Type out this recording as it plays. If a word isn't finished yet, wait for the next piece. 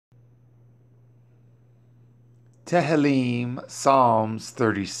Tehillim, Psalms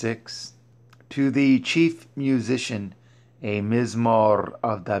 36. To the chief musician, a mizmor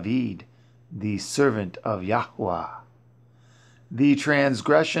of David, the servant of Yahweh. The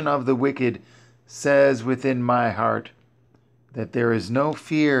transgression of the wicked says within my heart that there is no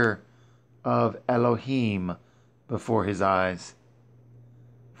fear of Elohim before his eyes.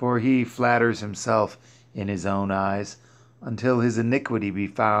 For he flatters himself in his own eyes until his iniquity be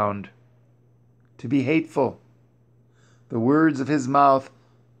found to be hateful. The words of his mouth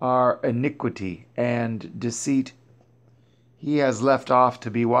are iniquity and deceit. He has left off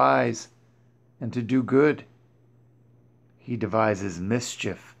to be wise and to do good. He devises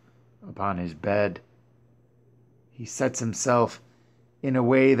mischief upon his bed. He sets himself in a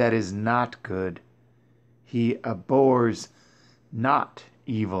way that is not good. He abhors not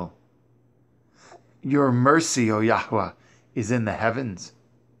evil. Your mercy, O Yahweh, is in the heavens,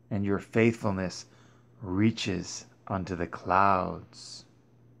 and your faithfulness reaches unto the clouds.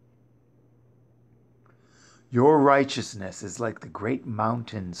 Your righteousness is like the great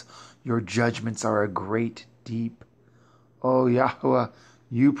mountains. Your judgments are a great deep. O Yahweh,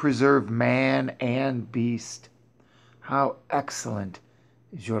 you preserve man and beast. How excellent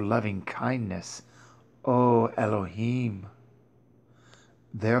is your loving kindness, O Elohim.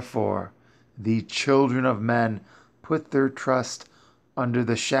 Therefore, the children of men put their trust under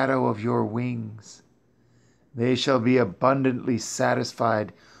the shadow of your wings. They shall be abundantly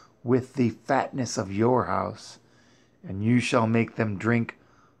satisfied with the fatness of your house, and you shall make them drink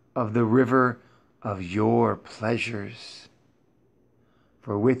of the river of your pleasures.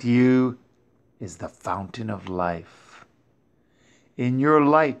 For with you is the fountain of life. In your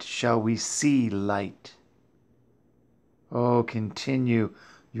light shall we see light. Oh, continue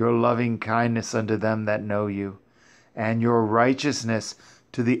your loving kindness unto them that know you, and your righteousness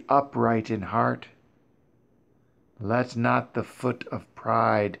to the upright in heart. Let not the foot of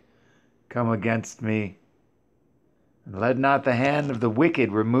pride come against me, and let not the hand of the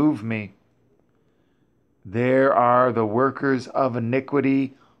wicked remove me. There are the workers of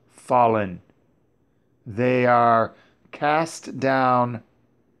iniquity fallen. They are cast down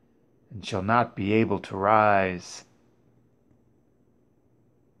and shall not be able to rise.